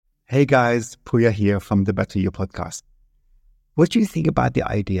Hey guys, Puya here from the Better You podcast. What do you think about the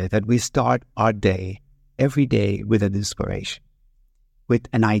idea that we start our day, every day, with an inspiration, with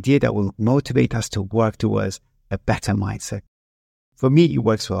an idea that will motivate us to work towards a better mindset? For me, it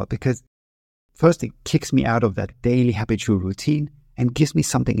works well because first, it kicks me out of that daily habitual routine and gives me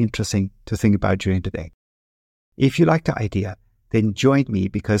something interesting to think about during the day. If you like the idea, then join me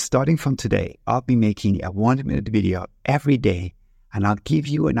because starting from today, I'll be making a 1-minute video every day, and I'll give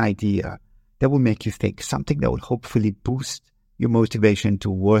you an idea that will make you think, something that will hopefully boost your motivation to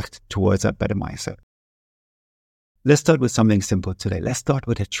work towards a better mindset. Let's start with something simple today. Let's start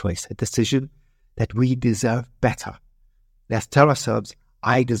with a choice, a decision that we deserve better. Let's tell ourselves,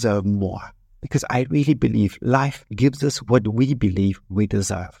 I deserve more, because I really believe life gives us what we believe we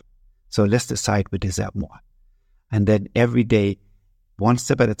deserve. So let's decide we deserve more. And then every day, one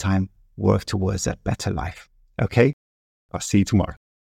step at a time, work towards that better life. Okay? I'll see you tomorrow.